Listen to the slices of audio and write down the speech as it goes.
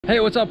Hey,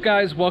 what's up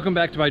guys? Welcome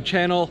back to my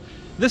channel.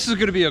 This is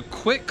going to be a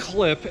quick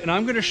clip and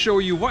I'm going to show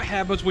you what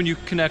happens when you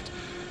connect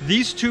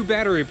these two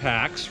battery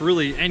packs,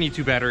 really any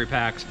two battery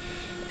packs,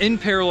 in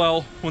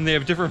parallel when they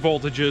have different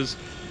voltages.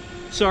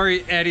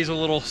 Sorry, Addie's a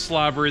little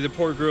slobbery. The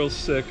poor girl's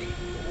sick.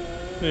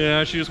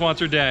 Yeah, she just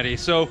wants her daddy.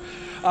 So,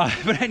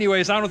 but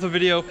anyways, on with the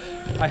video.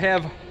 I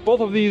have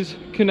both of these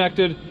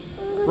connected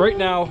right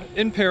now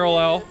in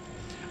parallel.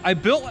 I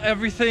built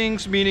everything,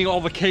 meaning all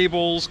the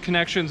cables,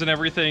 connections, and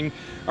everything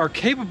are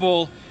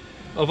capable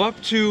of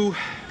up to,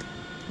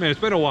 man,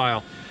 it's been a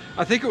while.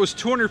 I think it was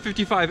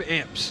 255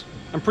 amps.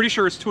 I'm pretty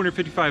sure it's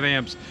 255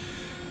 amps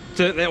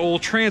that will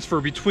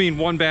transfer between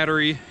one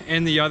battery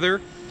and the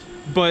other,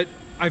 but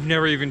I've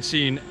never even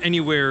seen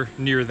anywhere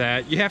near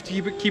that. You have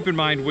to keep in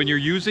mind when you're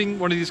using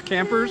one of these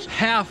campers,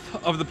 half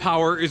of the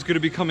power is going to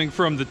be coming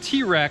from the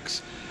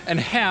T-Rex and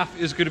half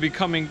is going to be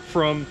coming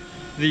from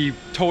the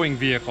towing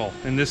vehicle,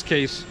 in this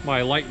case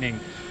my Lightning.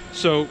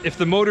 So if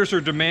the motors are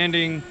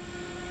demanding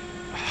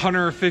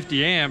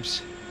 150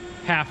 amps,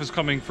 half is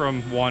coming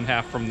from one,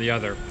 half from the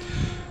other.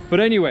 But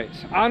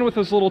anyways, on with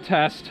this little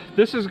test.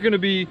 This is going to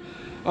be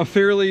a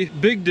fairly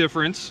big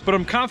difference, but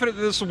I'm confident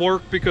that this will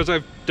work because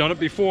I've done it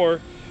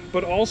before.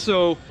 But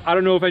also, I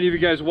don't know if any of you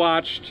guys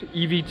watched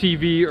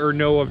EVTV or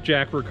know of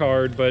Jack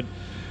Ricard, but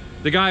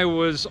the guy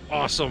was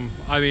awesome.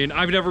 I mean,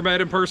 I've never met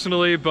him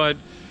personally, but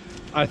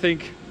I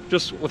think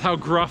just with how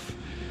gruff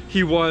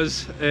he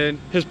was and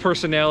his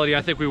personality,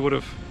 I think we would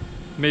have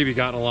maybe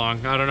gotten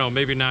along. I don't know,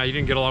 maybe not. He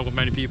didn't get along with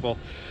many people.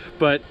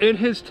 But in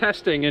his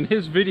testing, in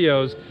his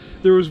videos,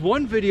 there was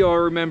one video I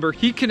remember,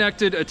 he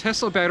connected a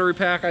Tesla battery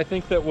pack, I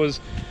think that was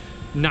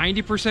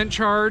 90%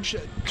 charged,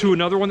 to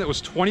another one that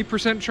was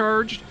 20%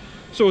 charged.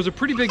 So it was a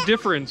pretty big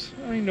difference.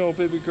 I know,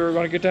 baby girl,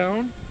 wanna get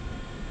down?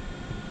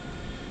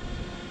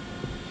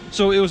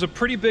 So it was a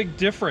pretty big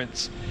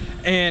difference.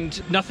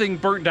 And nothing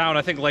burnt down.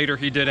 I think later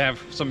he did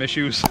have some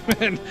issues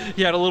and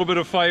he had a little bit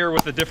of fire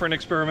with a different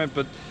experiment,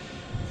 but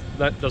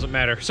that doesn't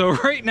matter. So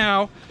right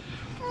now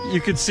you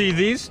can see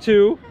these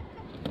two.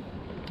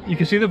 You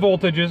can see the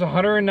voltages,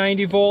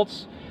 190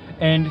 volts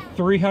and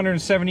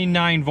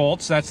 379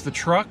 volts. That's the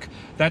truck,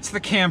 that's the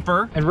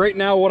camper. And right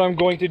now what I'm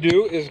going to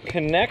do is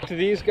connect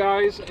these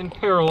guys in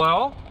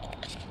parallel.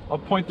 I'll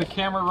point the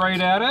camera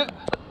right at it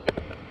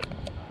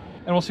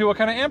and we'll see what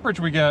kind of amperage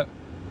we get.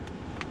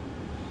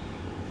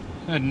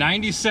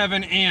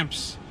 97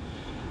 amps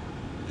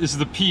is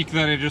the peak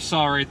that I just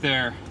saw right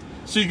there.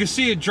 So you can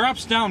see it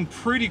drops down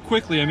pretty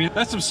quickly. I mean,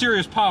 that's some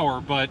serious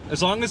power, but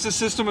as long as the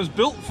system is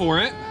built for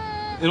it,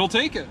 it'll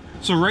take it.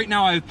 So right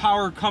now I have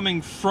power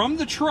coming from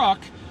the truck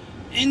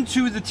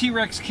into the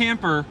T-Rex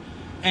camper,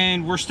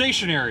 and we're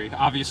stationary,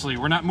 obviously.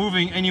 We're not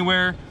moving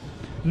anywhere.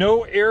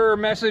 No error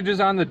messages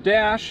on the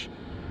dash.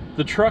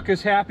 The truck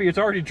is happy. It's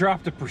already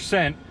dropped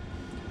 1%.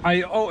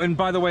 Oh, and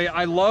by the way,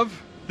 I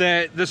love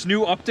that this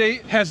new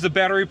update has the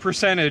battery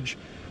percentage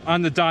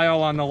on the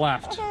dial on the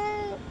left.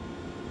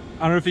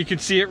 I don't know if you can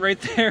see it right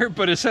there,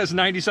 but it says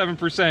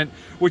 97%,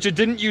 which it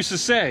didn't used to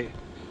say.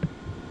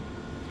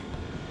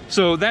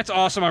 So that's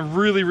awesome. I'm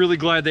really, really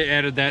glad they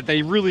added that.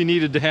 They really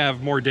needed to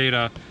have more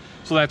data,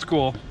 so that's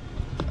cool.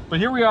 But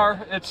here we are.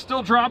 It's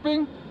still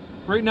dropping.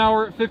 Right now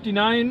we're at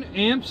 59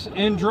 amps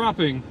and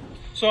dropping.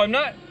 So I'm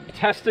not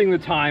testing the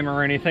time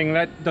or anything.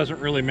 That doesn't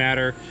really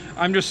matter.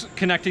 I'm just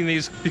connecting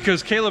these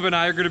because Caleb and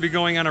I are going to be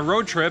going on a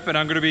road trip and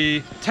I'm going to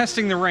be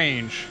testing the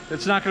range.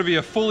 It's not going to be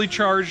a fully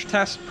charged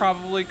test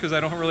probably because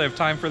I don't really have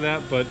time for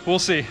that, but we'll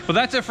see. But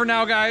that's it for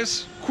now,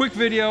 guys. Quick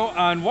video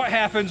on what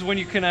happens when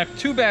you connect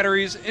two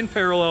batteries in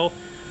parallel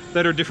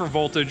that are different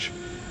voltage.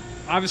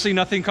 Obviously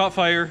nothing caught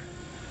fire.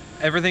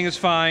 Everything is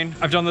fine.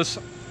 I've done this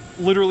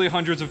literally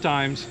hundreds of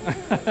times.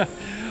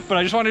 But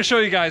I just wanted to show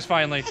you guys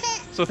finally.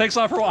 So thanks a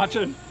lot for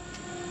watching.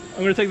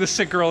 I'm gonna take this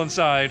sick girl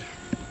inside.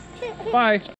 Bye.